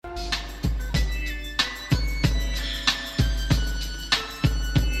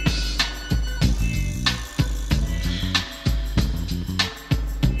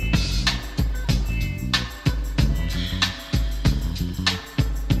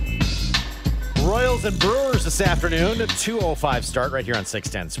Royals and Brewers this afternoon. 2:05 start right here on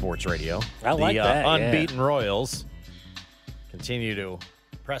 610 Sports Radio. I like that. Unbeaten Royals continue to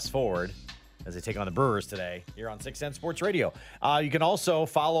press forward as they take on the Brewers today here on 610 Sports Radio. You can also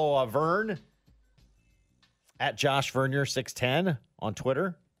follow Vern at Josh Vernier 610 on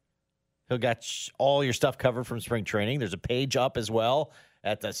Twitter. He'll got all your stuff covered from spring training. There's a page up as well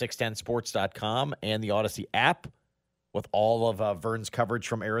at 610sports.com and the Odyssey app with all of Vern's coverage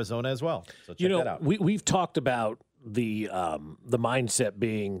from Arizona as well. So check that out. We've talked about the mindset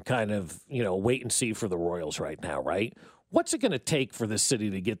being kind of, wait and see for the Royals right now, right? What's it going to take for this city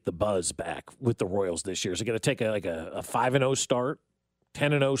to get the buzz back with the Royals this year? Is it going to take a 5-0 start,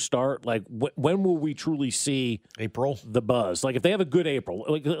 10-0 start? Like, when will we truly see April the buzz? Like, if they have a good April,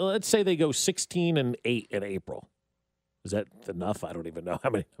 like let's say they go 16-8 in April. Is that enough? I don't even know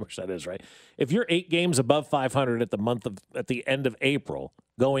how much that is, right? If you're 8 games above 500 at the end of April,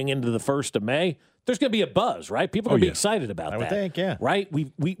 going into the 1st of May, there's going to be a buzz, right? People are going to be excited about that. I would think, yeah. Right?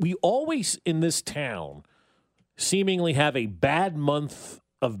 We always in this town seemingly have a bad month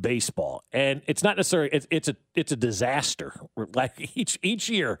of baseball, and it's not necessarily it's a disaster. Like each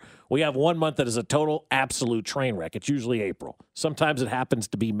year, we have one month that is a total absolute train wreck. It's usually April. Sometimes it happens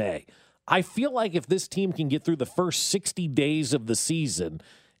to be May. I feel like if this team can get through the first 60 days of the season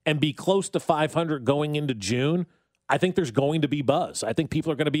and be close to 500 going into June, I think there's going to be buzz. I think people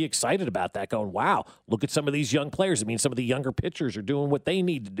are going to be excited about that, going, wow, look at some of these young players. I mean, some of the younger pitchers are doing what they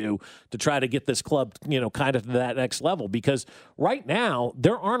need to do to try to get this club, kind of to that next level. Because right now,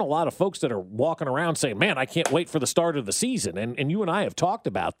 there aren't a lot of folks that are walking around saying, man, I can't wait for the start of the season. And you and I have talked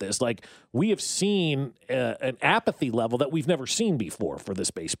about this. Like, we have seen an apathy level that we've never seen before for this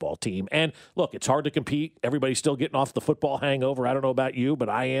baseball team. And look, it's hard to compete. Everybody's still getting off the football hangover. I don't know about you, but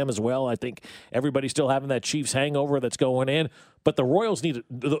I am as well. I think everybody's still having that Chiefs hangover that's going in, but the Royals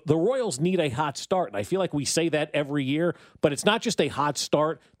need a hot start, and I feel like we say that every year, but it's not just a hot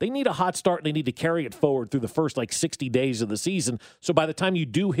start. They need a hot start, and they need to carry it forward through the first 60 days of the season. So by the time you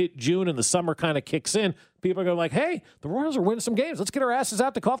do hit June and the summer kind of kicks in, people are going like, hey, the Royals are winning some games. Let's get our asses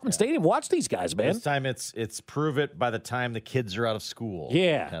out to Kauffman Stadium. Watch these guys, man. This time it's prove it by the time the kids are out of school.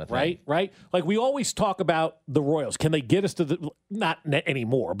 Yeah, kind of right. Like, we always talk about the Royals. Can they get us to not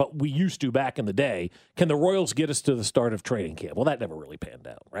anymore, but we used to back in the day. Can the Royals get us to the start of training camp? Well, that never really panned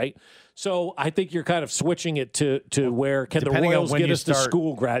out, right? So I think you're kind of switching it to where can the Royals get us to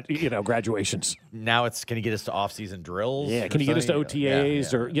school graduations? Now can you get us to off-season drills? Yeah, can you get us to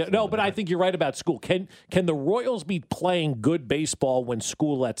OTAs No, but I think you're right about school. Can the Royals be playing good baseball when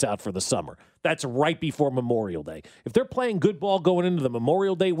school lets out for the summer? That's right before Memorial Day. If they're playing good ball going into the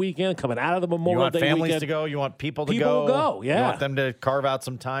Memorial Day weekend, coming out of the Memorial Day weekend. You want families to go. You want people to go. People will go, yeah. You want them to carve out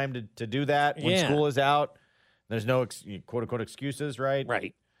some time to do that when school is out. There's no quote-unquote excuses, right?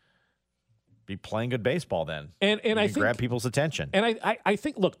 Right. Be playing good baseball then. And I think grab people's attention. And I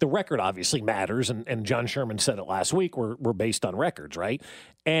think, look, the record obviously matters, and John Sherman said it last week, we're based on records, right?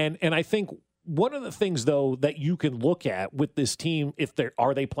 And I think one of the things, though, that you can look at with this team,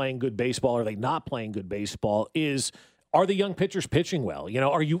 are they playing good baseball, are they not playing good baseball, is are the young pitchers pitching well?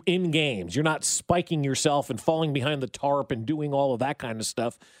 Are you in games? You're not spiking yourself and falling behind the tarp and doing all of that kind of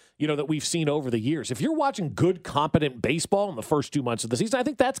stuff, that we've seen over the years. If you're watching good, competent baseball in the first 2 months of the season, I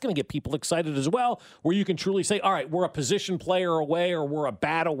think that's going to get people excited as well, where you can truly say, all right, we're a position player away, or we're a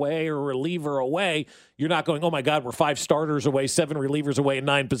bat away, or a reliever away. You're not going, oh, my God, we're 5 starters away, 7 relievers away, and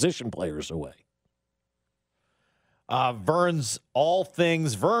 9 position players away. Vern's All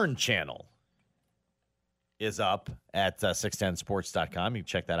Things Vern channel is up at 610sports.com. You can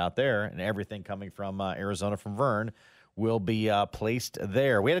check that out there, and everything coming from Arizona from Vern will be placed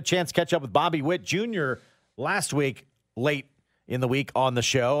there. We had a chance to catch up with Bobby Witt Jr. last week, late in the week on the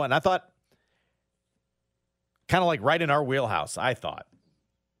show, and I thought kind of like right in our wheelhouse, I thought.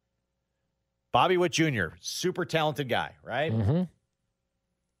 Bobby Witt Jr., super talented guy, right? Mm-hmm.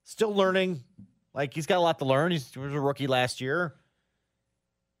 Still learning. Like, he's got a lot to learn. He was a rookie last year.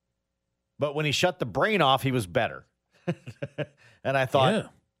 But when he shut the brain off, he was better. And I thought,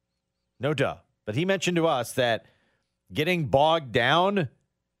 no duh. But he mentioned to us that getting bogged down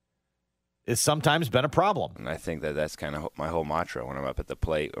has sometimes been a problem. And I think that's kind of my whole mantra when I'm up at the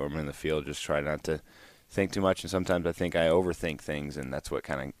plate or I'm in the field, just try not to think too much. And sometimes I think I overthink things, and that's what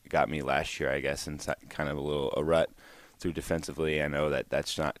kind of got me last year, I guess, and kind of a rut through defensively. I know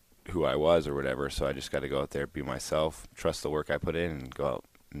that's not who I was or whatever, so I just got to go out there, be myself, trust the work I put in, and go out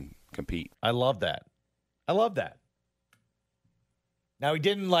and compete. I love that. Now, he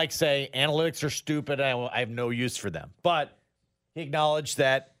didn't say analytics are stupid, I have no use for them. But he acknowledged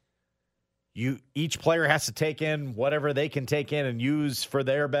that each player has to take in whatever they can take in and use for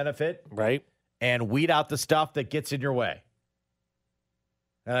their benefit. Right. and weed out the stuff that gets in your way.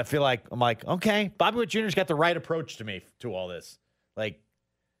 And I feel like, I'm like, okay, Bobby Witt Jr.'s got the right approach to all this. Like,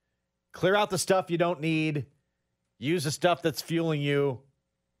 clear out the stuff you don't need, use the stuff that's fueling you,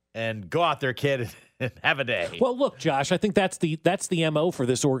 and go out there, kid, and have a day. Well, look, Josh, I think that's the MO for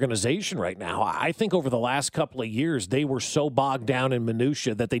this organization right now. I think over the last couple of years, they were so bogged down in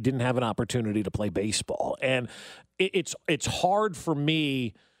minutia that they didn't have an opportunity to play baseball. And it's hard for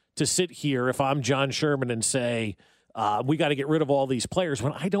me to sit here if I'm John Sherman and say, we got to get rid of all these players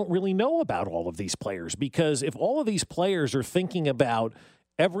when I don't really know about all of these players. Because if all of these players are thinking about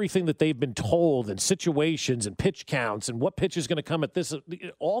everything that they've been told and situations and pitch counts and what pitch is going to come at this,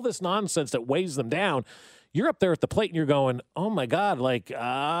 all this nonsense that weighs them down, you're up there at the plate and you're going, oh my God, like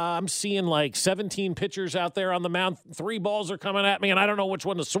I'm seeing like 17 pitchers out there on the mound. 3 balls are coming at me and I don't know which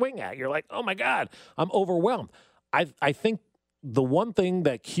one to swing at. You're like, oh my God, I'm overwhelmed. I think the one thing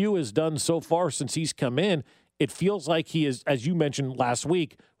that Q has done so far since he's come in, it feels like he is, as you mentioned last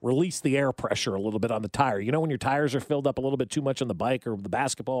week, released the air pressure a little bit on the tire. You know, when your tires are filled up a little bit too much on the bike or the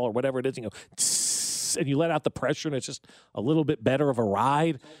basketball or whatever it is, you go, tss, and you let out the pressure and it's just a little bit better of a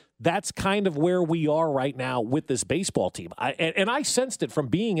ride. That's kind of where we are right now with this baseball team. And I sensed it from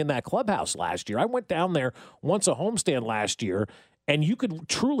being in that clubhouse last year. I went down there once a homestand last year, and you could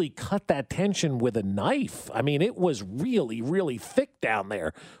truly cut that tension with a knife. I mean, it was really, really thick down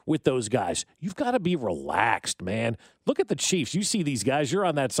there with those guys. You've got to be relaxed, man. Look at the Chiefs. You see these guys. You're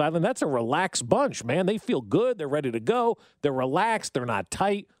on that sideline. That's a relaxed bunch, man. They feel good. They're ready to go. They're relaxed. They're not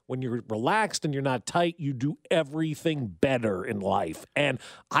tight. When you're relaxed and you're not tight, you do everything better in life. And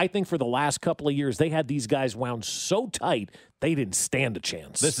I think for the last couple of years, they had these guys wound so tight, they didn't stand a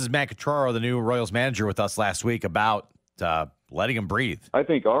chance. This is Matt Quatraro, the new Royals manager, with us last week about letting him breathe. I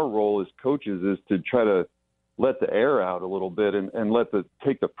think our role as coaches is to try to let the air out a little bit and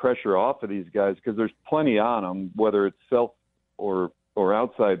take the pressure off of these guys, because there's plenty on them, whether it's self or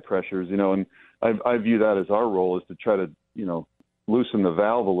outside pressures, you know, and I view that as our role, is to try to, you know, loosen the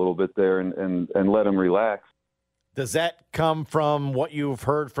valve a little bit there and let them relax. Does that come from what you've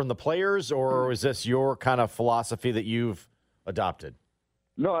heard from the players, or is this your kind of philosophy that you've adopted?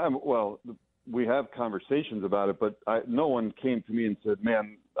 No, we have conversations about it, but no one came to me and said,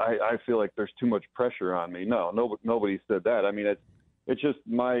 man, I feel like there's too much pressure on me. No, nobody said that. I mean, it's just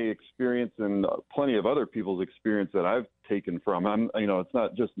my experience and plenty of other people's experience that I've taken from. It's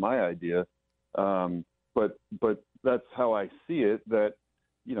not just my idea, but that's how I see it, that,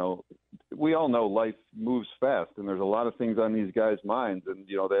 you know, we all know life moves fast and there's a lot of things on these guys' minds, and,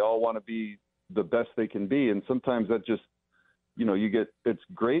 you know, they all want to be the best they can be. And sometimes that just, you know, it's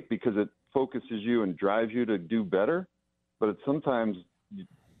great because it focuses you and drives you to do better, but sometimes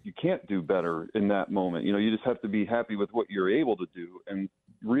you can't do better in that moment. You know, you just have to be happy with what you're able to do, and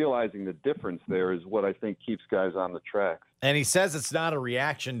realizing the difference there is what I think keeps guys on the tracks. And he says it's not a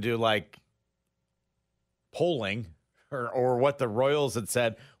reaction to like polling or what the Royals had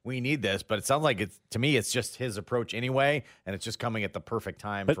said, we need this, but it sounds like to me, it's just his approach anyway, and it's just coming at the perfect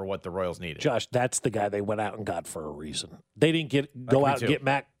time for what the Royals needed. Josh, that's the guy they went out and got for a reason. They didn't go out and get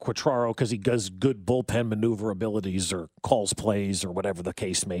Matt Quatraro because he does good bullpen maneuverabilities or calls plays or whatever the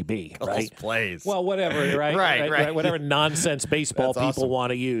case may be. Calls right? plays. Well, whatever, right? right. Whatever nonsense baseball people awesome. want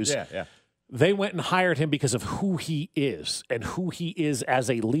to use. Yeah. They went and hired him because of who he is and who he is as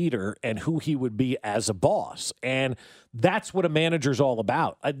a leader and who he would be as a boss. And that's what a manager's all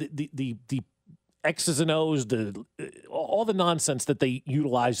about. The X's and O's, all the nonsense that they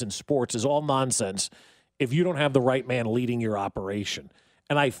utilize in sports is all nonsense if you don't have the right man leading your operation.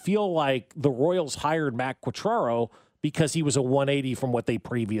 And I feel like the Royals hired Matt Quatraro because he was a 180 from what they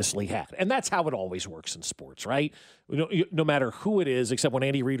previously had. And that's how it always works in sports, right? No matter who it is, except when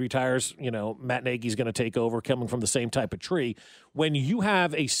Andy Reid retires, you know, Matt Nagy's going to take over, coming from the same type of tree. When you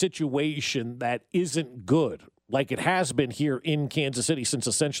have a situation that isn't good, like it has been here in Kansas City since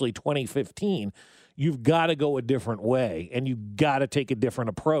essentially 2015, you've got to go a different way, and you've got to take a different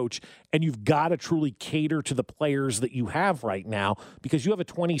approach, and you've got to truly cater to the players that you have right now, because you have a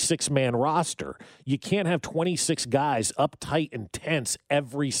 26-man roster. You can't have 26 guys uptight and tense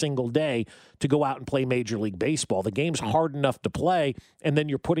every single day to go out and play Major League Baseball. The game's hard enough to play, and then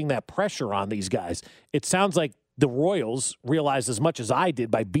you're putting that pressure on these guys. It sounds like the Royals realized, as much as I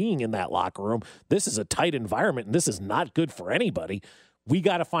did by being in that locker room, this is a tight environment, and this is not good for anybody. We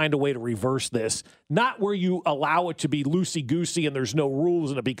got to find a way to reverse this, not where you allow it to be loosey-goosey and there's no rules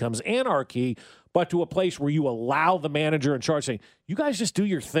and it becomes anarchy, but to a place where you allow the manager in charge saying, you guys just do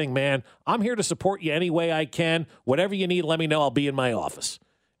your thing, man. I'm here to support you any way I can. Whatever you need, let me know. I'll be in my office.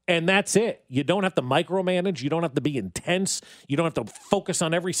 And that's it. You don't have to micromanage. You don't have to be intense. You don't have to focus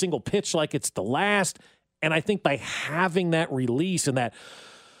on every single pitch like it's the last. And I think by having that release and that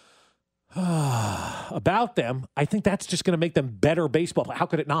about them, I think that's just going to make them better baseball players. How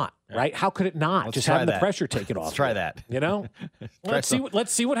could it not, right? How could it not? Let's just try having that. the pressure taken off. Let's try that. You know? Let's see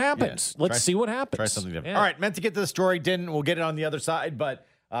what happens. Yeah. Let's see what happens. Try something different. Yeah. All right, meant to get to the story, didn't. We'll get it on the other side. But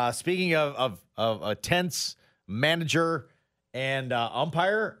speaking of a tense manager and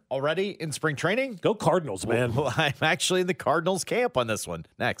umpire already in spring training. Go Cardinals, man. Well, I'm actually in the Cardinals camp on this one.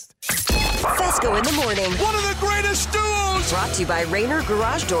 Next. Fesco in the morning. One of the greatest duos! Brought to you by Rainer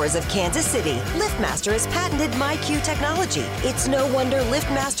Garage Doors of Kansas City. LiftMaster has patented MyQ technology. It's no wonder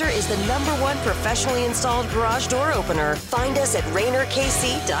LiftMaster is the #1 professionally installed garage door opener. Find us at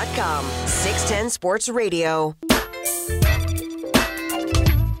RainerKC.com. 610 Sports Radio.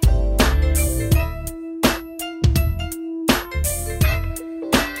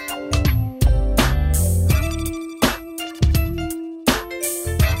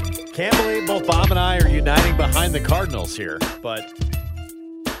 Can't believe both Bob and I are uniting behind the Cardinals here. But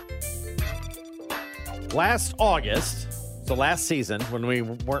last August, so last season, when we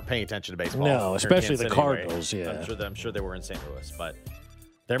weren't paying attention to baseball. No, here in especially Kansas the City, Cardinals, right? yeah. I'm sure they were in St. Louis. But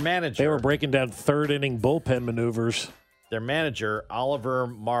their manager. They were breaking down third-inning bullpen maneuvers. Their manager, Oliver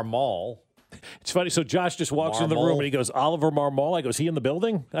Marmol. It's funny. So Josh just walks in the room and he goes, Oliver Marmol. I goes, he in the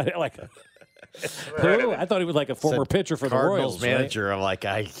building? Like, who? I thought he was like a former pitcher for the Cardinals Royals. manager. Right? I'm like,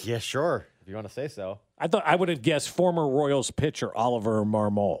 yeah, sure, if you want to say so. I thought I would have guessed former Royals pitcher Oliver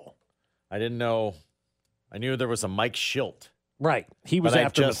Marmol. I didn't know. I knew there was a Mike Schilt. Right. He was But I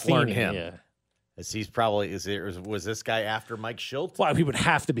after just Matheny, learned him. Yeah. Was this guy after Mike Schilt? Well, he would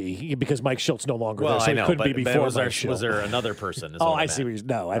have to be because Mike Schilt's no longer Well, there, so I know, he couldn't but be before was Mike there, Schilt. was there another person? Oh, I see.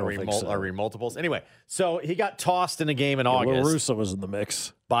 No, I don't think so. Are we multiples? Anyway, so he got tossed in a game in Will August Russo was in the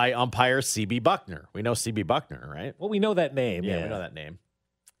mix. by umpire C.B. Buckner. We know C.B. Buckner, right? Well, we know that name. Yeah, we know that name.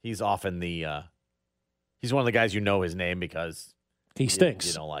 He's often he's one of the guys you know his name because He stinks.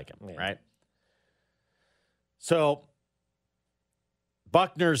 You don't like him, Yeah. right? So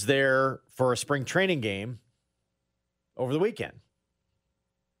Buckner's there for a spring training game over the weekend.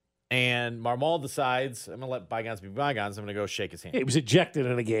 And Marmol decides, I'm going to let bygones be bygones. I'm going to go shake his hand. He was ejected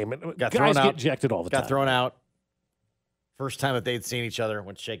in a game. And Got guys thrown get out. ejected all the time. Got thrown out. First time that they'd seen each other,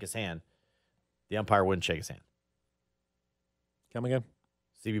 went to shake his hand. The umpire wouldn't shake his hand. Come again?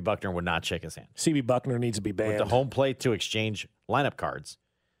 C.B. Buckner would not shake his hand. C.B. Buckner needs to be banned. Went to home plate to exchange lineup cards.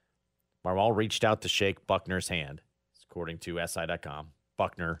 Marmol reached out to shake Buckner's hand. According to SI.com,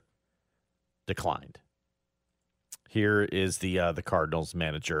 Buckner declined. Here is the Cardinals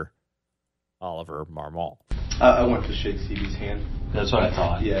manager, Oliver Marmol. I went to shake CB's hand. That's what I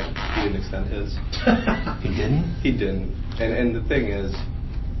thought. Yeah, he didn't extend his. He didn't? He didn't. And the thing is,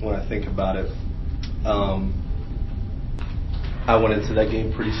 when I think about it, I went into that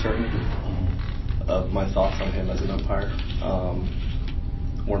game pretty certain of my thoughts on him as an umpire.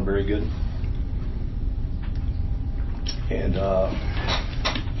 Weren't very good. And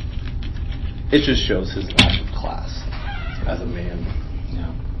it just shows his lack of class as a man.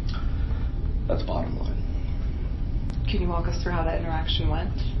 Yeah. That's bottom line. Can you walk us through how that interaction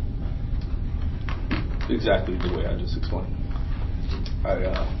went? Exactly the way I just explained. I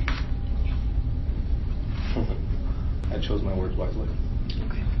chose my words wisely.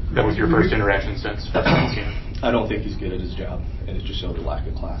 Okay. That was your first interaction since? I don't think he's good at his job, and it just showed a lack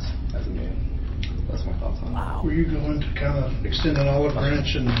of class as a man. That's my thoughts on it. Were you going to kind of extend an olive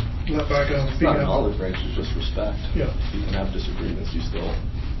branch and let bygones It's be not an out? olive branch, it's just respect. Yeah. You can have disagreements, you still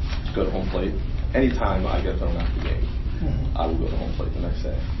go to home plate. Anytime I get thrown out the game, I will go to home plate the next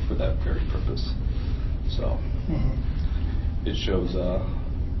day for that very purpose. So, it shows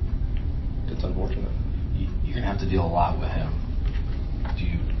it's unfortunate. You're going to have to deal a lot with him. Do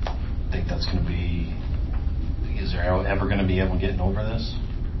you think that's going to be... Is there ever going to be able getting over this?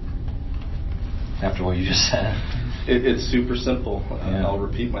 After what you just said? It's super simple. Yeah. I'll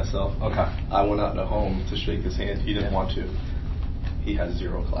repeat myself. Okay. I went out to home to shake his hand. He didn't want to. He had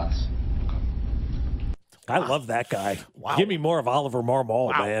zero class. I love that guy. Wow. Give me more of Oliver Marmol,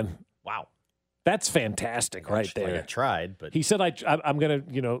 Wow. man. Wow. That's fantastic right there. Like I tried, but He said, I'm going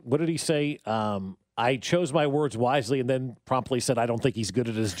to, what did he say? I chose my words wisely and then promptly said, I don't think he's good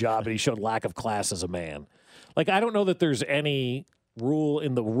at his job, and he showed lack of class as a man. Like, I don't know that there's any rule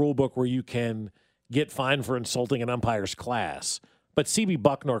in the rule book where you can get fined for insulting an umpire's class. But C.B.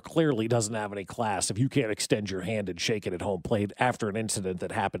 Buckner clearly doesn't have any class if you can't extend your hand and shake it at home plate after an incident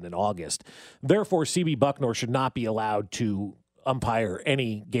that happened in August. Therefore, C.B. Buckner should not be allowed to umpire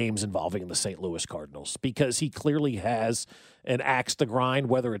any games involving the St. Louis Cardinals because he clearly has an axe to grind,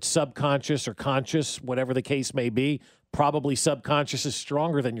 whether it's subconscious or conscious, whatever the case may be. Probably subconscious is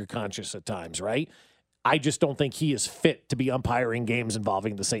stronger than your conscious at times, right? I just don't think he is fit to be umpiring games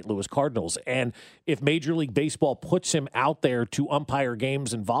involving the St. Louis Cardinals. And if Major League Baseball puts him out there to umpire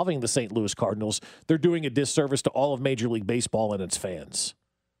games involving the St. Louis Cardinals, they're doing a disservice to all of Major League Baseball and its fans.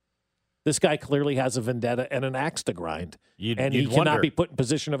 This guy clearly has a vendetta and an axe to grind, and he cannot be put in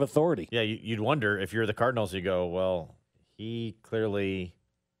position of authority. Yeah, you'd wonder if you're the Cardinals, you go, well, he clearly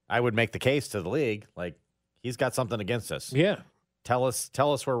 – I would make the case to the league, like, he's got something against us. Yeah. Tell us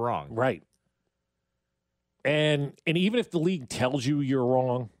we're wrong. Right. And even if the league tells you you're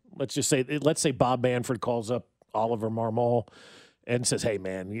wrong, let's say Bob Manfred calls up Oliver Marmol and says, hey,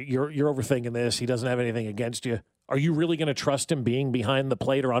 man, you're overthinking this. He doesn't have anything against you. Are you really going to trust him being behind the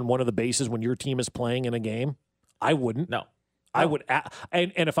plate or on one of the bases when your team is playing in a game? I wouldn't. No. I would.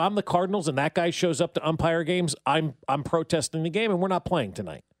 And if I'm the Cardinals and that guy shows up to umpire games, I'm protesting the game and we're not playing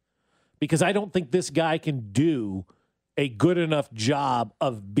tonight. Because I don't think this guy can do a good enough job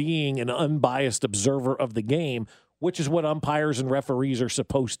of being an unbiased observer of the game, which is what umpires and referees are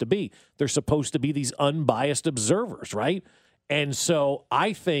supposed to be. They're supposed to be these unbiased observers, right? And so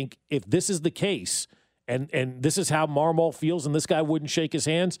I think if this is the case, and this is how Marmol feels, and this guy wouldn't shake his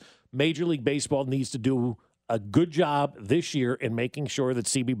hands, Major League Baseball needs to do a good job this year in making sure that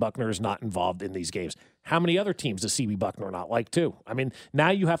C.B. Buckner is not involved in these games. How many other teams does C.B. Buckner not like, too? I mean, now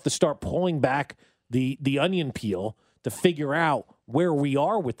you have to start pulling back the onion peel to figure out where we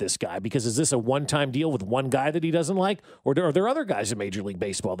are with this guy, because is this a one-time deal with one guy that he doesn't like, or are there other guys in Major League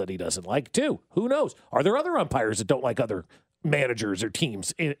Baseball that he doesn't like, too? Who knows? Are there other umpires that don't like other managers or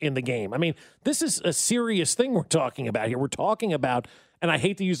teams in the game? I mean, this is a serious thing we're talking about here. We're talking about, and I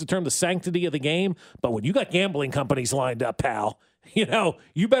hate to use the term the sanctity of the game, but when you got gambling companies lined up, pal,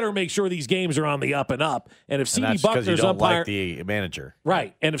 you better make sure these games are on the up and up. And if C.B. Buckner's umpiring, like the manager,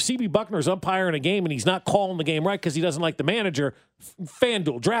 right? And if C.B. Buckner's umpiring a game and he's not calling the game right because he doesn't like the manager,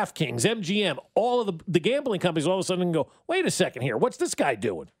 FanDuel, DraftKings, MGM, all of the gambling companies all of a sudden can go, wait a second here, what's this guy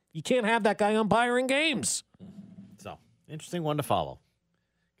doing? You can't have that guy umpiring games. So interesting one to follow,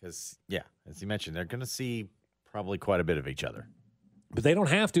 because as you mentioned, they're going to see probably quite a bit of each other. But they don't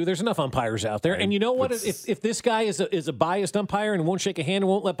have to. There's enough umpires out there. And you know what? If this guy is a biased umpire and won't shake a hand and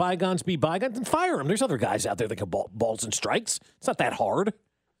won't let bygones be bygones, then fire him. There's other guys out there that can balls and strikes. It's not that hard.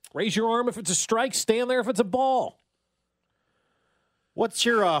 Raise your arm if it's a strike. Stand there if it's a ball. What's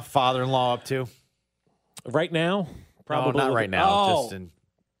your father-in-law up to? Right now? Probably not right now. Oh.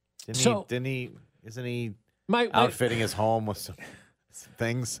 Isn't he outfitting his home with some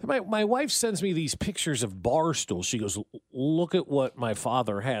things? My wife sends me these pictures of bar stools. She goes, look at what my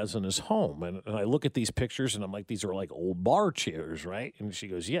father has in his home. And I look at these pictures, and I'm like, these are like old bar chairs, right? And she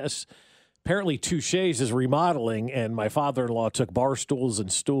goes, yes. Apparently, Touche's is remodeling, and my father-in-law took bar stools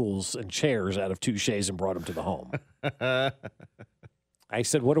and chairs out of Touche's and brought them to the home. I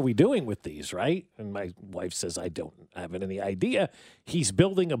said, what are we doing with these, right? And my wife says, I don't have any idea. He's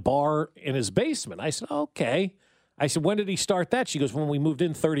building a bar in his basement. I said, okay. I said, when did he start that? She goes, when we moved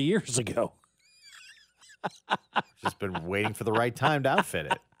in 30 years ago. Just been waiting for the right time to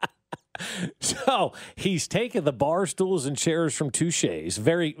outfit it. So he's taken the bar stools and chairs from Touche's,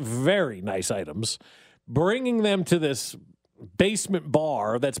 very, very nice items, bringing them to this basement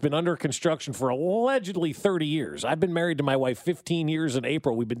bar that's been under construction for allegedly 30 years. I've been married to my wife 15 years in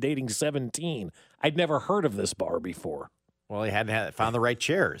April. We've been dating 17. I'd never heard of this bar before. Well, he hadn't found the right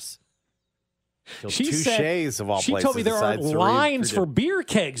chairs. She Touche's of all she places. told me there are lines for beer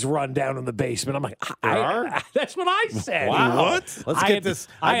kegs run down in the basement. I'm like, that's what I said. Wow. What? Let's get this.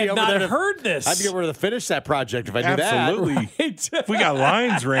 I had not heard this. I'd be over to finish that project if I knew Absolutely. that. Right. If we got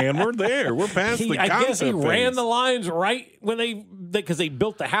lines ran, we're there. We're past the concept I guess he ran phase. the lines right when because they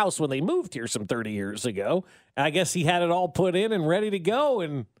built the house when they moved here some 30 years ago. And I guess he had it all put in and ready to go,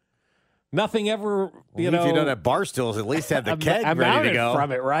 and nothing ever, if you don't have bar stools, at least have the keg ready to go.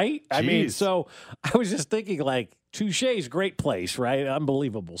 From it, right? Jeez. I mean, so I was just thinking, like, Touche's great place, right?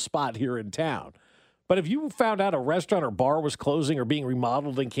 Unbelievable spot here in town. But if you found out a restaurant or bar was closing or being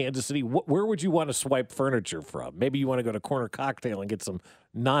remodeled in Kansas City, where would you want to swipe furniture from? Maybe you want to go to Corner Cocktail and get some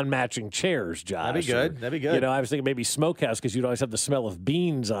non-matching chairs, Josh. That'd be good. That'd be good. I was thinking maybe Smokehouse, because you'd always have the smell of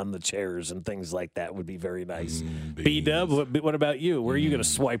beans on the chairs and things like that would be very nice. B-Dub, what about you? Where are you going to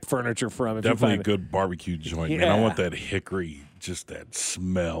swipe furniture from? If Definitely you a good barbecue joint, man. I want that hickory, just that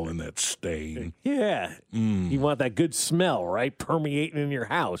smell and that stain. Yeah. You want that good smell, right? Permeating in your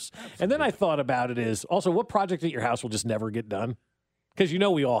house. Absolutely. And then I thought about it is, also, what project at your house will just never get done? Because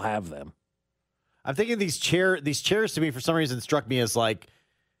we all have them. I'm thinking these chairs to me, for some reason, struck me as like,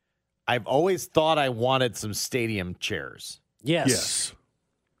 I've always thought I wanted some stadium chairs. Yes.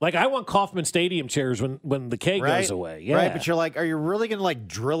 Like, I want Kauffman Stadium chairs when the K goes away. Yeah. Right, but you're like, are you really going to, like,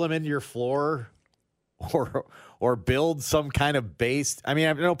 drill them into your floor or build some kind of base? I mean,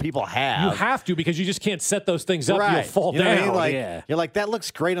 I know people have. You have to, because you just can't set those things up. Right. You'll fall You know what I down. mean? Like, yeah. You're like, that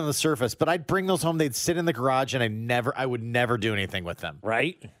looks great on the surface, but I'd bring those home. They'd sit in the garage, and I would never do anything with them.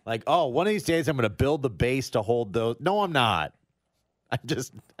 Right? Like, oh, one of these days I'm going to build the base to hold those. No, I'm not. I'm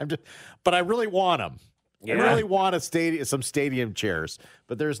just, but I really want them. Yeah. I really want some stadium chairs,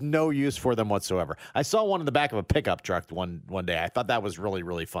 but there's no use for them whatsoever. I saw one in the back of a pickup truck one day. I thought that was really,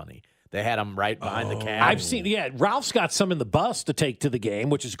 really funny. They had them right behind the cab. I've seen, Ralph's got some in the bus to take to the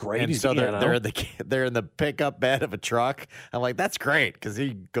game, which is great. And so they're in the pickup bed of a truck. I'm like, that's great, because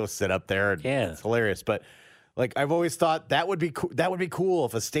he go sit up there. And it's hilarious. But like, I've always thought that would be cool. That would be cool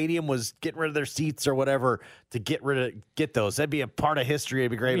if a stadium was getting rid of their seats or whatever to get those. That'd be a part of history. It'd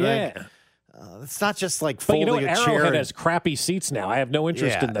be great. Yeah. Like, it's not just like But folding you know what? a chair. Arrowhead has crappy seats now. I have no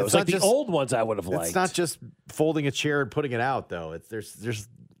interest in those. Like the old ones I would have liked. It's not just folding a chair and putting it out, though. There's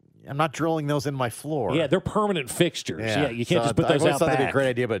I'm not drilling those in my floor. Yeah, they're permanent fixtures. Yeah, you can't just put those out thought back. that'd be a great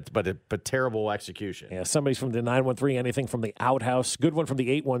idea, but terrible execution. Yeah, somebody's from the 913, anything from the outhouse. Good one from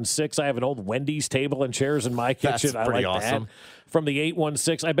the 816. I have an old Wendy's table and chairs in my kitchen. That's pretty awesome. That. From the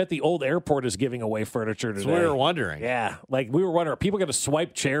 816, I bet the old airport is giving away furniture today. So we were wondering. Yeah, like we were wondering, are people going to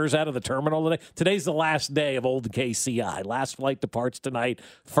swipe chairs out of the terminal today? Today's the last day of old KCI. Last flight departs tonight.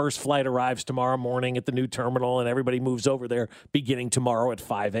 First flight arrives tomorrow morning at the new terminal, and everybody moves over there beginning tomorrow at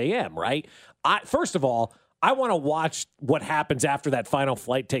 5 a.m., right? First of all, I want to watch what happens after that final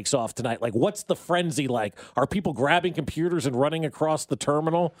flight takes off tonight. Like, what's the frenzy like? Are people grabbing computers and running across the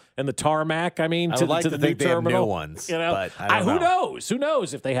terminal and the tarmac? I mean, I to would like the to new think they have terminal. new ones, You know, but I don't know. Who knows? Who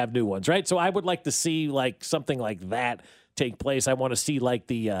knows if they have new ones, right? So I would like to see like something like that take place. I want to see like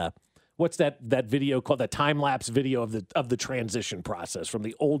the what's that video called? That time-lapse video of the transition process from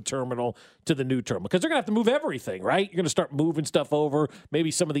the old terminal to the new terminal. Because they're going to have to move everything, right? You're going to start moving stuff over.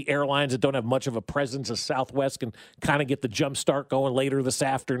 Maybe some of the airlines that don't have much of a presence as Southwest can kind of get the jump start going later this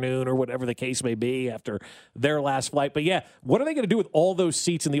afternoon or whatever the case may be after their last flight. But, yeah, what are they going to do with all those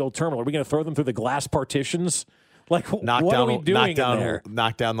seats in the old terminal? Are we going to throw them through the glass partitions? Like, what are we doing in there?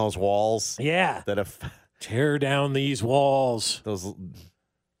 Knock down those walls. Yeah. That have tear down these walls.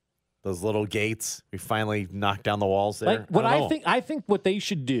 Those little gates. We finally knocked down the walls there. Like I think what they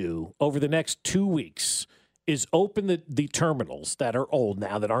should do over the next 2 weeks is open the terminals that are old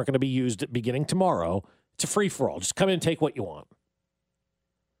now that aren't going to be used beginning tomorrow. It's a free for all. Just come in and take what you want.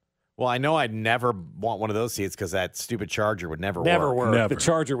 Well, I know I'd never want one of those seats because that stupid charger would never work. Never. The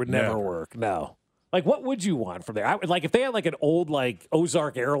charger would never work. No. Like, what would you want from there? I would, like, if they had like an old like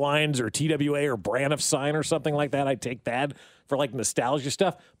Ozark Airlines or TWA or Braniff sign or something like that, I'd take that for like nostalgia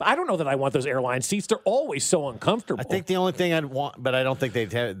stuff. But I don't know that I want those airline seats. They're always so uncomfortable. I think the only thing I'd want, but I don't think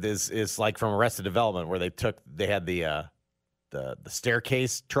they'd have this is like from Arrested Development where they had the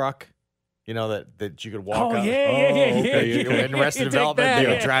staircase truck. You know, that you could walk up. Yeah. In Arrested Development, they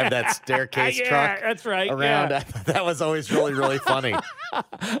would drive that staircase truck that's right, around. yeah. That was always really, really funny.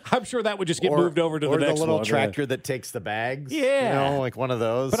 I'm sure that would just get moved over to the next one. Or the little one, tractor that takes the bags. Yeah. You know, like one of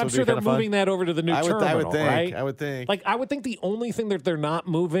those. But I'm sure they're moving that over to the new terminal, I would think. right? I would think. Like, I would think the only thing that they're not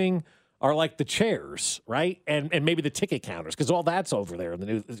moving are like the chairs, right? And maybe the ticket counters, because all that's over there in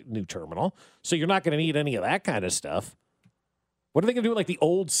the new terminal. So you're not going to need any of that kind of stuff. What are they going to do with like the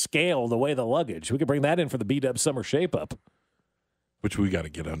old scale, the way the luggage? We could bring that in for the B-Dub Summer Shape-Up. Which we got to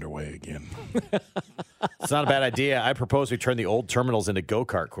get underway again. It's not a bad idea. I propose we turn the old terminals into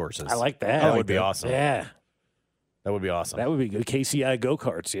go-kart courses. I like that. That would be awesome. Yeah. That would be awesome. That would be good. KCI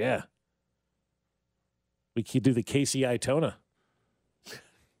go-karts, yeah. We could do the KCI Tona.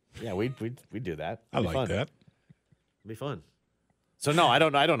 Yeah, we'd do that. I like that. It'd be fun. So no, I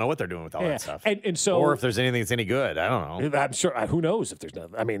don't know what they're doing with all that stuff. And so, or if there's anything that's any good, I don't know. I'm sure. Who knows if there's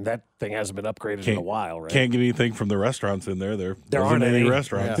nothing? I mean, that thing hasn't been upgraded in a while, right? Can't get anything from the restaurants in there. There aren't any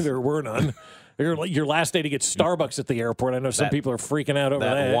restaurants. Yeah. There were none. Your last day to get Starbucks at the airport. I know some people are freaking out over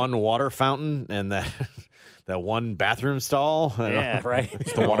that. That one water fountain and that one bathroom stall. Yeah, right.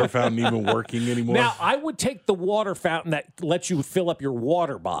 Is the water fountain even working anymore? Now, I would take the water fountain that lets you fill up your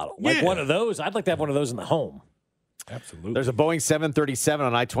water bottle. Like one of those. I'd like to have one of those in the home. Absolutely. There's a Boeing 737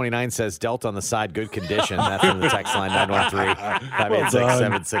 on I-29 says Delta on the side, good condition. That's from the text line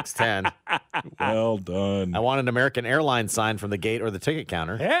 913-586-7610. Well done. I want an American Airlines sign from the gate or the ticket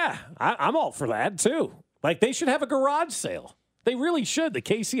counter. Yeah, I'm all for that too. Like they should have a garage sale. They really should. The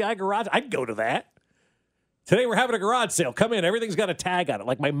KCI garage. I'd go to that. Today we're having a garage sale. Come in. Everything's got a tag on it.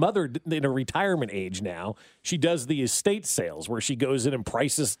 Like my mother in a retirement age now, she does the estate sales where she goes in and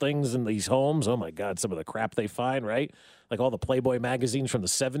prices things in these homes. Oh, my God, some of the crap they find, right? Like all the Playboy magazines from the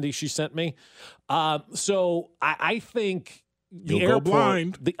 70s she sent me. So I think the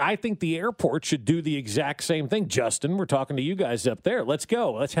airport, I think the airport should do the exact same thing. Justin, we're talking to you guys up there. Let's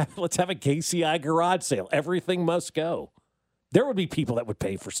go. Let's have a KCI garage sale. Everything must go. There would be people that would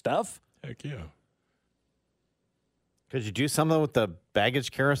pay for stuff. Heck yeah. Could you do something with the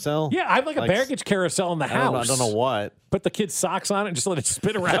baggage carousel? Yeah, I have like a baggage carousel in the house. I don't know what. Put the kids' socks on it and just let it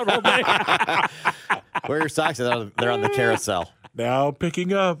spin around all day. Where are your socks? They're on the carousel. Now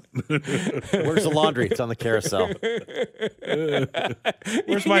picking up. Where's the laundry? It's on the carousel.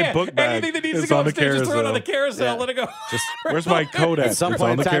 Where's my book bag? Anything that needs It's to go on the upstairs, just throw it on the carousel. carousel. Let it go. Just Where's my Kodak? at some It's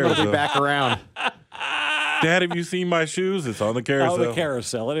point on in the time, it'll carousel. be back around. Dad, have you seen my shoes? It's on the carousel. Oh, the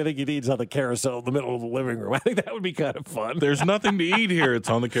carousel. Anything he needs on the carousel in the middle of the living room. I think that would be kind of fun. There's nothing to eat here. It's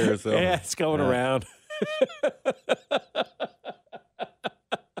on the carousel. Yeah, it's going around.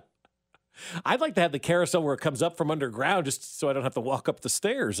 I'd like to have the carousel where it comes up from underground just so I don't have to walk up the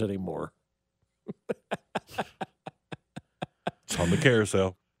stairs anymore. It's on the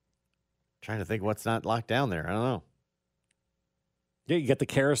carousel. Trying to think what's not locked down there. I don't know. Yeah, you got the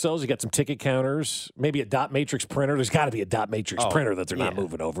carousels, you got some ticket counters, maybe a dot matrix printer. There's got to be a dot matrix printer that they're not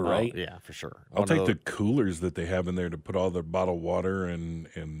moving over, right? Yeah, for sure. I'll take the coolers that they have in there to put all the bottled water and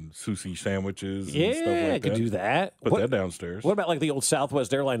sushi sandwiches and stuff like that. I could do that. Put that downstairs. What about like the old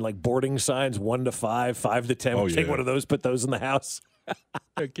Southwest airline, like boarding signs, 1 to 5, 5 to 10? Take one of those, put those in the house.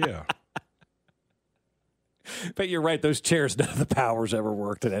 Heck yeah. But you're right, those chairs, none of the powers ever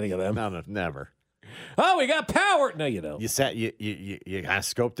worked in any of them. No, never. Oh, we got power. No, you don't. You sat, you kind of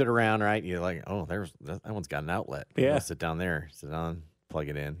scoped it around, right? You're like, oh, that one's got an outlet. Yeah. Sit down there, sit down, plug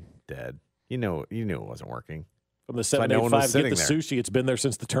it in, dead. You knew it wasn't working. From the That's why no one was 785, get the sitting there. sushi. It's been there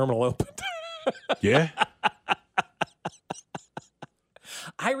since the terminal opened. Yeah.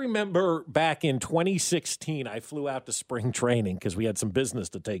 I remember back in 2016, I flew out to spring training because we had some business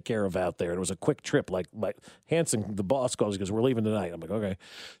to take care of out there. It was a quick trip. Like Hanson, the boss, goes, we're leaving tonight. I'm like, okay.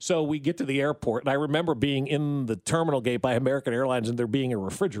 So we get to the airport, and I remember being in the terminal gate by American Airlines and there being a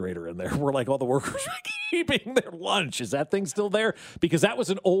refrigerator in there where like all the workers were keeping their lunch. Is that thing still there? Because that was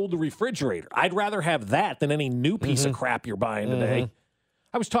an old refrigerator. I'd rather have that than any new piece of crap you're buying today.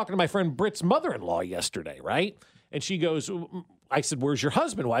 I was talking to my friend Britt's mother-in-law yesterday, right? And she goes, I said, where's your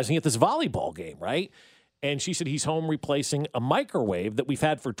husband? Why isn't he at this volleyball game, right? And she said, he's home replacing a microwave that we've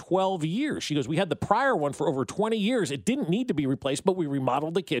had for 12 years. She goes, we had the prior one for over 20 years. It didn't need to be replaced, but we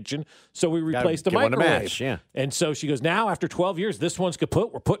remodeled the kitchen, so we replaced the microwave. Match, yeah. And so she goes, now after 12 years, this one's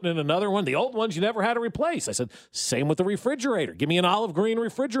kaput. We're putting in another one. The old ones you never had to replace. I said, same with the refrigerator. Give me an olive green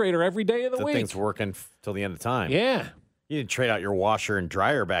refrigerator every day of the week. Thing's working till the end of time. Yeah. You didn't trade out your washer and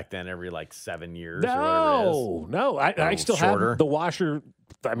dryer back then every like 7 years or whatever it is. No. I still shorter. have the washer.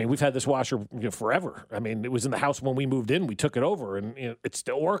 I mean, we've had this washer forever. I mean, it was in the house when we moved in. We took it over, and it's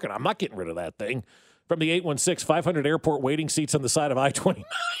still working. I'm not getting rid of that thing. From the 816, 500 airport waiting seats on the side of I-29.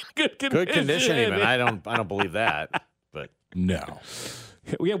 Good conditioning, man. I don't believe that, but no.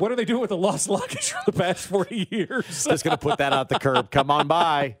 Yeah, what are they doing with the lost luggage for the past 40 years? Just gonna put that out the curb. Come on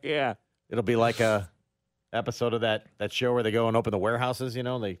by. Yeah, it'll be like a episode of that show where they go and open the warehouses. They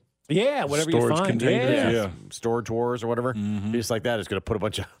whatever storage you find. containers, yeah. Storage Wars or whatever. Just like that, it's going to put a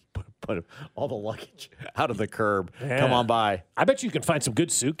bunch of put all the luggage out of the curb. Yeah. Come on by. I bet you can find some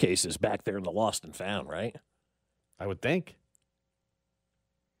good suitcases back there in the lost and found, right? I would think.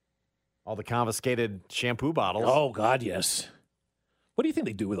 All the confiscated shampoo bottles. Oh God, yes. What do you think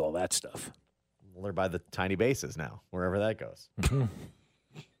they do with all that stuff? Well, they're by the tiny bases now, wherever that goes.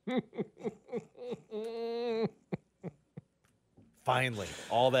 Finally,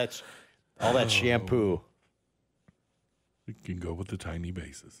 all that shampoo. We can go with the tiny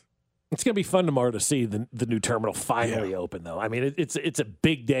bases. It's going to be fun tomorrow to see the new terminal finally open, though. I mean, it's a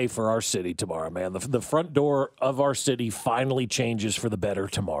big day for our city tomorrow, man. The front door of our city finally changes for the better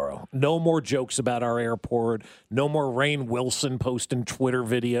tomorrow. No more jokes about our airport. No more Rainn Wilson posting Twitter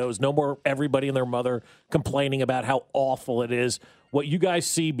videos. No more everybody and their mother complaining about how awful it is. What you guys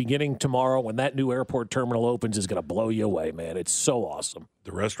see beginning tomorrow when that new airport terminal opens is going to blow you away, man. It's so awesome.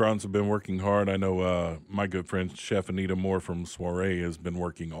 The restaurants have been working hard. I know my good friend Chef Anita Moore from Soiree has been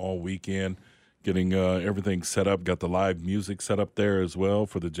working all weekend, getting everything set up. Got the live music set up there as well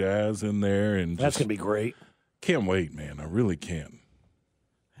for the jazz in there. And that's going to be great. Can't wait, man. I really can.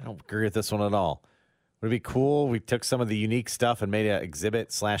 I don't agree with this one at all. Would it be cool? We took some of the unique stuff and made an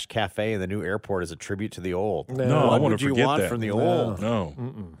exhibit/cafe in the new airport as a tribute to the old. No, I what want would to you forget want that. from the old? No.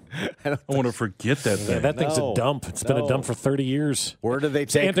 I want to forget that Yeah, thing. that thing's No. a dump. It's been a dump for 30 years. Where did they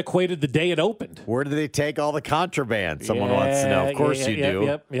It's take? antiquated the day it opened. Where did they take all the contraband? Someone wants to know. Of course you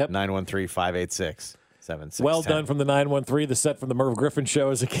do. Yep. 913-586-7610. Well done from the 913. The set from the Merv Griffin show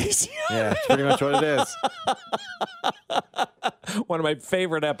is a case. Yeah, that's pretty much what it is. One of my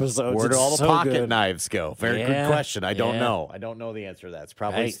favorite episodes. Where do It's all the so pocket good. knives go? Very Yeah, good question. I don't yeah. know. I don't know the answer to that. It's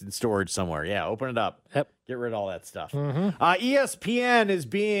probably Hey. in storage somewhere. Yeah, open it up. Yep. Get rid of all that stuff. ESPN Mm-hmm. is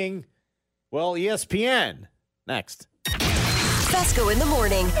being, well, ESPN. Next. Fesco in the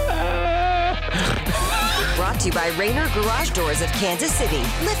morning. Brought to you by Rainer Garage Doors of Kansas City.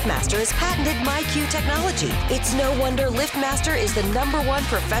 LiftMaster has patented MyQ technology. It's no wonder LiftMaster is the #1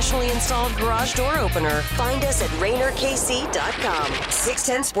 professionally installed garage door opener. Find us at RainerKC.com.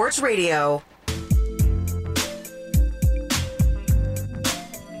 610 Sports Radio.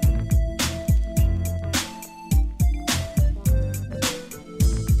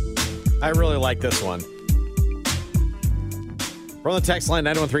 I really like this one. We're on the text line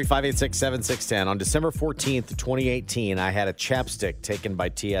 913-586-7610. On December 14th, 2018, I had a chapstick taken by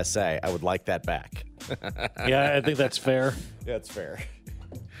TSA. I would like that back. Yeah, I think that's fair. That's fair.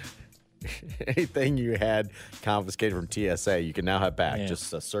 Anything you had confiscated from TSA, you can now have back. Yeah. Just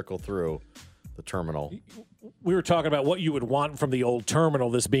circle through the terminal. We were talking about what you would want from the old terminal,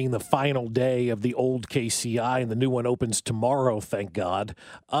 this being the final day of the old KCI, and the new one opens tomorrow, thank God.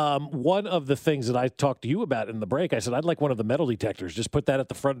 One of the things that I talked to you about in the break, I said, I'd like one of the metal detectors. Just put that at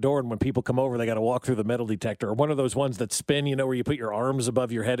the front door, and when people come over, they got to walk through the metal detector. Or one of those ones that spin, you know, where you put your arms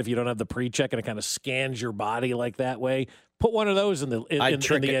above your head if you don't have the pre-check, and it kind of scans your body like that way. Put one of those in the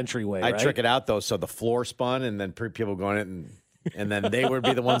entryway, I'd right? trick it out, though, so the floor spun, and then people go in it, and then they would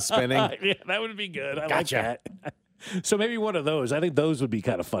be the ones spinning. Yeah, that would be good. I Gotcha. like that. So maybe one of those. I think those would be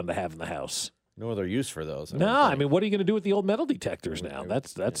kind of fun to have in the house. No other use for those. No, I mean, what are you going to do with the old metal detectors now?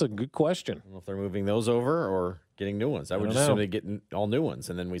 That's a good question. I don't know if they're moving those over or getting new ones. I would don't just assume know. they get all new ones,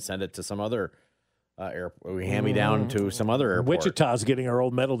 and then we send it to some other airport. We hand me down to some other airport. Wichita's getting our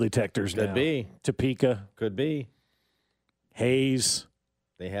old metal detectors now. Could be. Topeka, Could be. Hayes.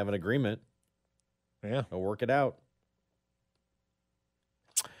 They have an agreement. Yeah. They'll work it out.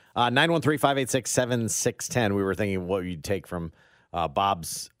 913-586-7610. We were thinking what you'd take from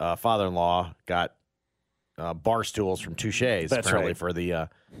Bob's father-in-law. Got bar stools from Touche's That's apparently right. for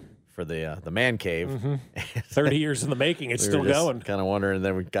the man cave. 30 years in the making. It's still going. Kind of wondering. And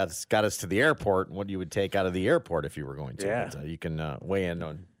then we got us to the airport. What you would take out of the airport if you were going to? Yeah. But, you can weigh in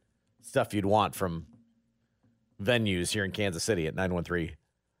on stuff you'd want from venues here in Kansas City at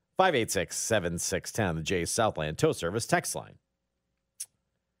 913-586-7610. The Jay's Southland Tow Service text line.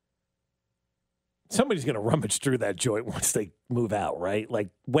 Somebody's going to rummage through that joint once they move out, right? Like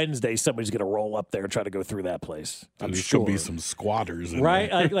Wednesday, somebody's going to roll up there and try to go through that place. I'm There's sure. going to be some squatters in Right?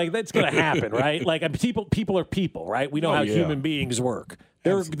 there. Like that's going to happen, right? Like people are people, right? We know Oh, how yeah. human beings work.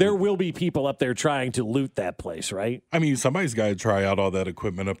 There will be people up there trying to loot that place, right? I mean, somebody's got to try out all that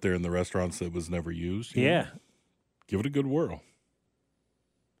equipment up there in the restaurants that was never used. you know? Yeah. Give it a good whirl.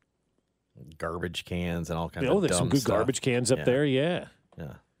 Garbage cans and all kinds Oh, of there's some dumb good stuff. garbage cans up Yeah. there. Yeah.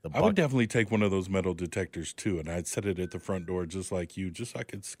 Yeah. I would definitely take one of those metal detectors too, and I'd set it at the front door just like you, just so I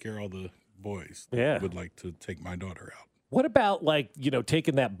could scare all the boys that Yeah. would like to take my daughter out. What about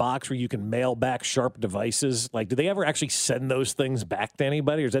taking that box where you can mail back sharp devices? Like, do they ever actually send those things back to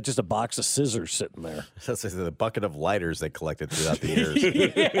anybody, or is that just a box of scissors sitting there? That's like the bucket of lighters they collected throughout the years.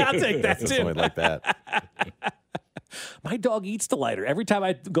 Yeah, I'll take that too. Something like that. My dog eats the lighter. Every time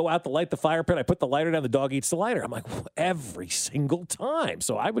I go out to light the fire pit, I put the lighter down, the dog eats the lighter. I'm like, every single time.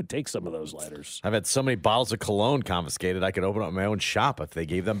 So I would take some of those lighters. I've had so many bottles of cologne confiscated, I could open up my own shop if they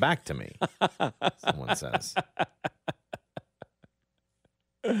gave them back to me. Someone says.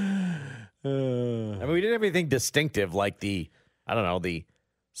 I mean, we didn't have anything distinctive like the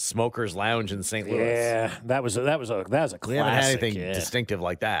Smokers Lounge in St. Louis. Yeah, that was a classic. We haven't had anything yeah. distinctive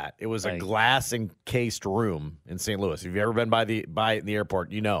like that. It was a Right. glass encased room in St. Louis. If you've ever been by the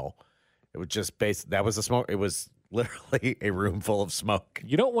airport, you know. It was just that was a smoke. It was literally a room full of smoke.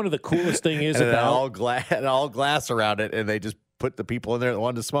 You know what one of the coolest thing is And it had about all glass around it, and they just put the people in there that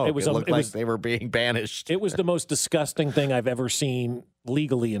wanted to smoke. It looked like they were being banished. it was the most disgusting thing I've ever seen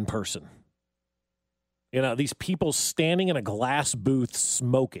legally in person. You know, these people standing in a glass booth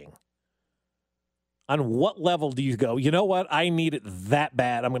smoking. On what level do you go, you know what? I need it that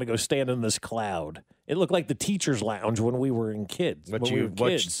bad. I'm going to go stand in this cloud. It looked like the teacher's lounge when we were kids.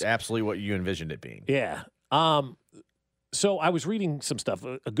 Absolutely what you envisioned it being. Yeah. So I was reading some stuff.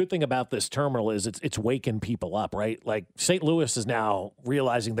 A good thing about this terminal is it's waking people up, right? Like St. Louis is now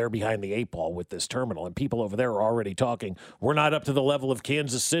realizing they're behind the 8 ball with this terminal, and people over there are already talking, we're not up to the level of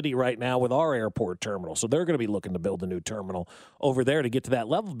Kansas City right now with our airport terminal. So they're going to be looking to build a new terminal over there to get to that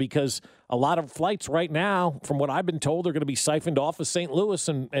level, because a lot of flights right now, from what I've been told, are going to be siphoned off of St. Louis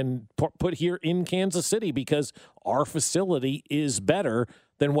and put here in Kansas City, because our facility is better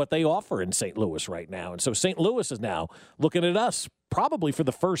than what they offer in St. Louis right now. And so St. Louis is now looking at us probably for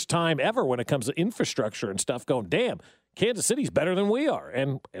the first time ever when it comes to infrastructure and stuff, going, damn, Kansas City's better than we are.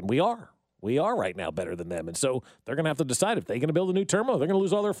 And we are. We are right now better than them. And so they're going to have to decide if they're going to build a new terminal, they're going to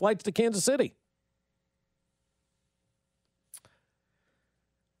lose all their flights to Kansas City.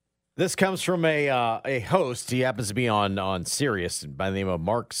 This comes from a host. He happens to be on Sirius by the name of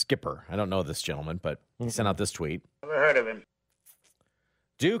Mark Skipper. I don't know this gentleman, but he sent out this tweet. Never heard of him.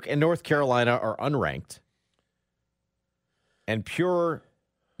 Duke and North Carolina are unranked and pure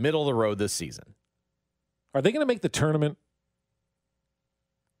middle of the road this season. Are they going to make the tournament?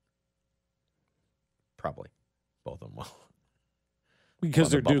 Probably. Both of them will. Because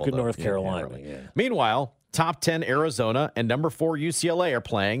they're Duke and though. North Carolina. Really. Yeah. Meanwhile, top 10 Arizona and number 4 UCLA are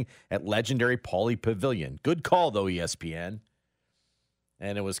playing at legendary Pauley Pavilion. Good call, though, ESPN.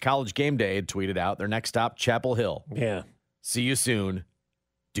 And it was College Game Day had tweeted out their next stop, Chapel Hill. Yeah. See you soon,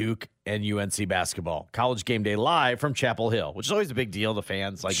 Duke and UNC basketball. College Game Day live from Chapel Hill, which is always a big deal to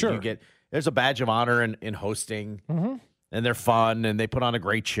fans. Like, sure. There's a badge of honor in hosting, mm-hmm. and they're fun, and they put on a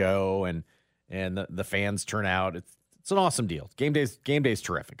great show, and the fans turn out. It's an awesome deal. Game Day's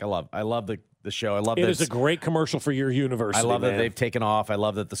terrific. I love the show. I love it. It is a great commercial for your university. I love man. that they've taken off. I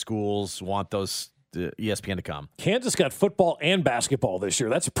love that the schools want the ESPN to come. Kansas got football and basketball this year.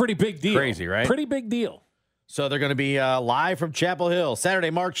 That's a pretty big deal. Crazy, right? Pretty big deal. So they're going to be live from Chapel Hill Saturday,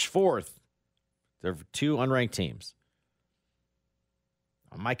 March 4th. They're 2 unranked teams.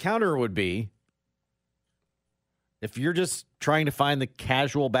 My counter would be, if you're just trying to find the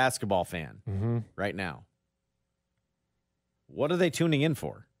casual basketball fan mm-hmm. right now, what are they tuning in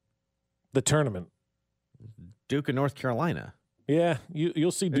for? The tournament. Duke and North Carolina. Yeah,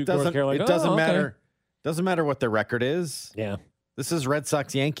 you'll see Duke, North Carolina. It doesn't matter. Okay. Doesn't matter what their record is. Yeah. This is Red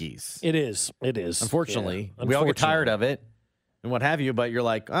Sox Yankees. It is. Unfortunately. Yeah. We all get tired of it and what have you, but you're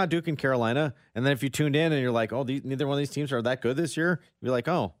like, Duke and Carolina. And then if you tuned in and you're like, neither one of these teams are that good this year, you're like,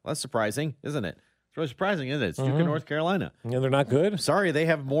 that's surprising, isn't it? It's really surprising, isn't it? It's Duke and North Carolina. Yeah, they're not good. Sorry, they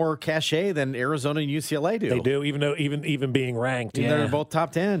have more cachet than Arizona and UCLA do. They do, even being ranked. Yeah. They're both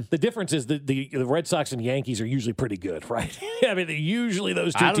top 10. The difference is the Red Sox and Yankees are usually pretty good, right? I mean, usually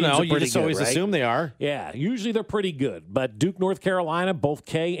those two teams are pretty good. You just always right? assume they are. Yeah, usually they're pretty good. But Duke, North Carolina, both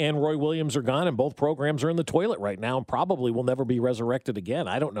Kay and Roy Williams are gone, and both programs are in the toilet right now and probably will never be resurrected again.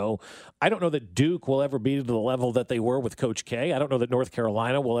 I don't know that Duke will ever be to the level that they were with Coach K. I don't know that North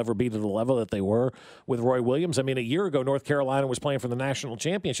Carolina will ever be to the level that they were with Roy Williams. I mean, a year ago, North Carolina was playing for the national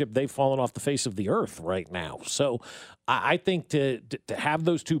championship. They've fallen off the face of the earth right now. So I think to have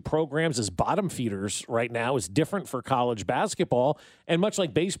those two programs as bottom feeders right now is different for college basketball. And much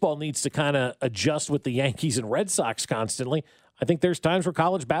like baseball needs to kind of adjust with the Yankees and Red Sox constantly, I think there's times where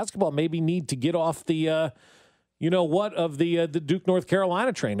college basketball maybe need to get off the of the Duke, North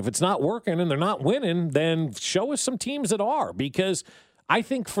Carolina train. If it's not working and they're not winning, then show us some teams that are, because I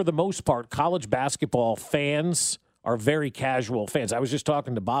think for the most part, college basketball fans are very casual fans. I was just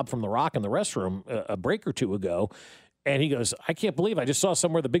talking to Bob from The Rock in the restroom a break or two ago, and he goes, I can't believe I just saw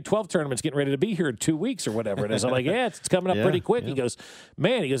somewhere the Big 12 tournament's getting ready to be here in 2 weeks or whatever it is. I'm like, yeah, it's coming up pretty quick. He goes,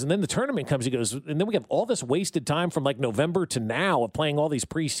 and then the tournament comes. He goes, and then we have all this wasted time from like November to now of playing all these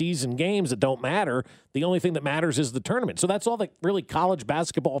preseason games that don't matter. The only thing that matters is the tournament. So that's all that really college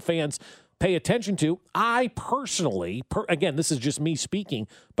basketball fans pay attention to. I personally, again, this is just me speaking,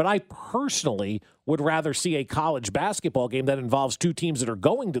 but I personally would rather see a college basketball game that involves two teams that are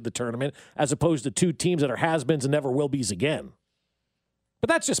going to the tournament as opposed to two teams that are has-beens and never will be's again. But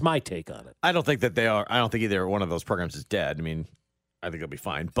that's just my take on it. I don't think that they are. I don't think either one of those programs is dead. I mean, I think they'll be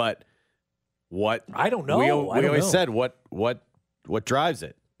fine. But what I don't know. We always said what drives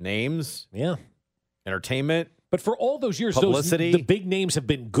it? Names, entertainment. But for all those years, publicity, the big names have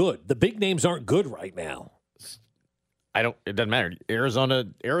been good. The big names aren't good right now. It doesn't matter.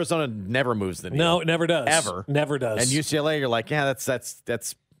 Arizona never moves the needle. No, it never does. Ever. Never does. And UCLA, you're like, yeah,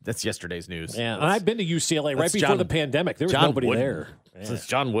 that's yesterday's news. Yeah, and I've been to UCLA right before the pandemic. There was nobody there. Yeah. It's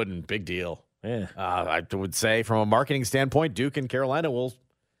John Wooden, big deal. Yeah. I would say from a marketing standpoint, Duke and Carolina will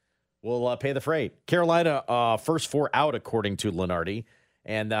pay the freight. Carolina first 4 out, according to Lenardi,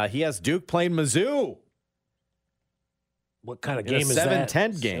 and he has Duke playing Mizzou. What kind of game is that?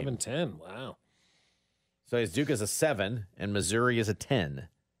 7-10 game. 7-10, wow. So he has Duke as a 7 and Missouri as a 10.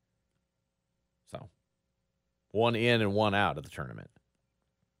 So 1 in and 1 out of the tournament.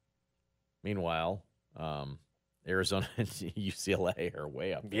 Meanwhile, Arizona and UCLA are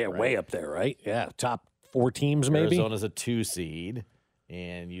way up there. Yeah, right? way up there, right? Yeah, top 4 teams maybe. Arizona's a 2 seed,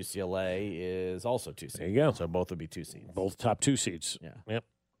 and UCLA is also 2 seed. There you go. So both would be 2 seeds. Both top 2 seeds. Yeah. Yep.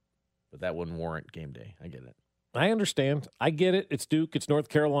 But that wouldn't warrant game day. I get it. I understand. I get it. It's Duke. It's North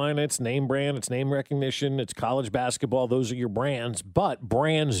Carolina. It's name brand. It's name recognition. It's college basketball. Those are your brands. But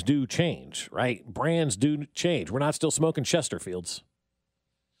brands do change, right? Brands do change. We're not still smoking Chesterfields.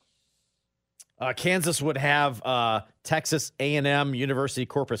 Kansas would have Texas A&M University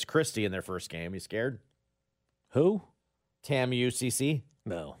Corpus Christi in their first game. You scared? Who? TAMU UCC?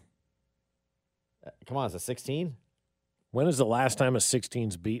 No. Come on, is it 16? When is the last time a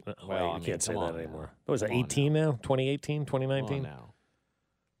 16's beaten? Well, you can't say come that on anymore. now. What was that, Come on 18 now? 2018, Come 2019? on now.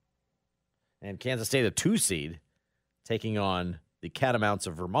 And Kansas State, a 2 seed, taking on the Catamounts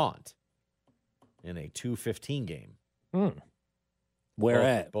of Vermont in a 2:15 game. Where both,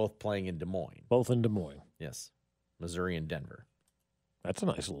 at? Both playing in Des Moines. Both in Des Moines. Yes. Missouri and Denver. That's a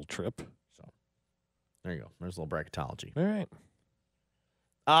nice little trip. So there you go. There's a little bracketology. All right.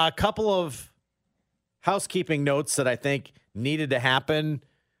 A couple of housekeeping notes that I think needed to happen.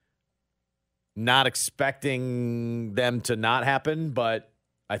 Not expecting them to not happen, but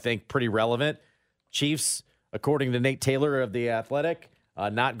I think pretty relevant. Chiefs, according to Nate Taylor of The Athletic,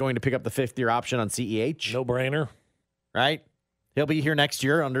 not going to pick up the 5th-year option on CEH. No brainer. Right? He'll be here next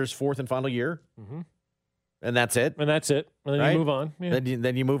year under his 4th and final year. Mm-hmm. And that's it. And that's it. And then right? you move on. Yeah.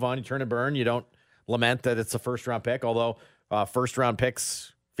 Then you move on. You turn and burn. You don't lament that it's a first-round pick, although first-round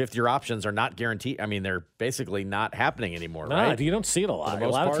picks, 5th-year options are not guaranteed. I mean, they're basically not happening anymore, right? You don't see it a lot. A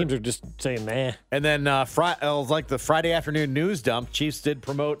lot of teams are just saying, nah. And then like the Friday afternoon news dump, Chiefs did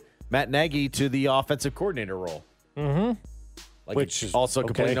promote Matt Nagy to the offensive coordinator role. Mm-hmm. Which is also a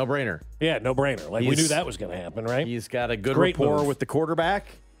complete no-brainer. Yeah, no-brainer. Like, we knew that was going to happen, right? He's got a good Great rapport move. with the quarterback.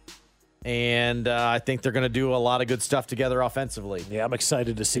 And I think they're going to do a lot of good stuff together offensively. Yeah, I'm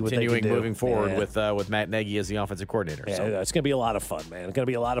excited to see what they can do. Continuing moving forward with Matt Nagy as the offensive coordinator. Yeah, So it's going to be a lot of fun, man. It's going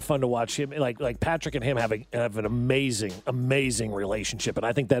to be a lot of fun to watch him. Like Patrick and him have an amazing, amazing relationship, and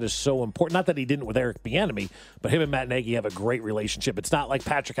I think that is so important. Not that he didn't with Eric Bieniemy, but him and Matt Nagy have a great relationship. It's not like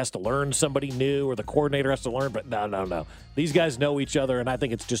Patrick has to learn somebody new or the coordinator has to learn, but no. These guys know each other, and I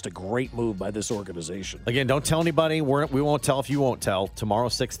think it's just a great move by this organization. again, don't tell anybody. We won't tell if you won't tell. Tomorrow,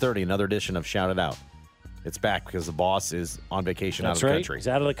 6:30, another edition of Shout It Out. It's back because the boss is on vacation out of the country. He's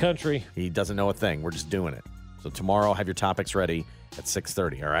out of the country. He doesn't know a thing. We're just doing it. So tomorrow, have your topics ready at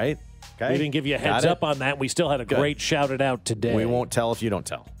 6:30. All right? Okay. We didn't give you a heads up on that. We still had a great shout it out today. We won't tell if you don't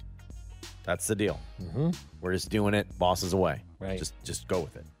tell. That's the deal. Mm-hmm. We're just doing it. Boss is away. Right. Just go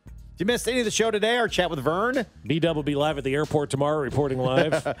with it. If you missed any of the show today, our chat with Vern. B-Dub will be live at the airport tomorrow, reporting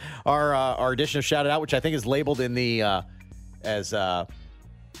live. our edition of Shout It Out, which I think is labeled in the as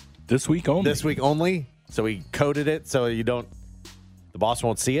This week only. This week only. So we coded it so the boss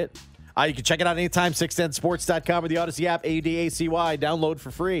won't see it. You can check it out anytime, 610sports.com or the Odyssey app, ADACY. Download for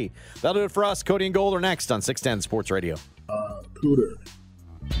free. That'll do it for us. Cody and Gold are next on 610 Sports Radio. Cooter.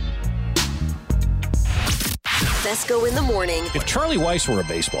 Fesco in the morning. If Charlie Weiss were a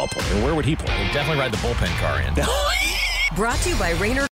baseball player, where would he play? Definitely ride the bullpen car in. Brought to you by Rainer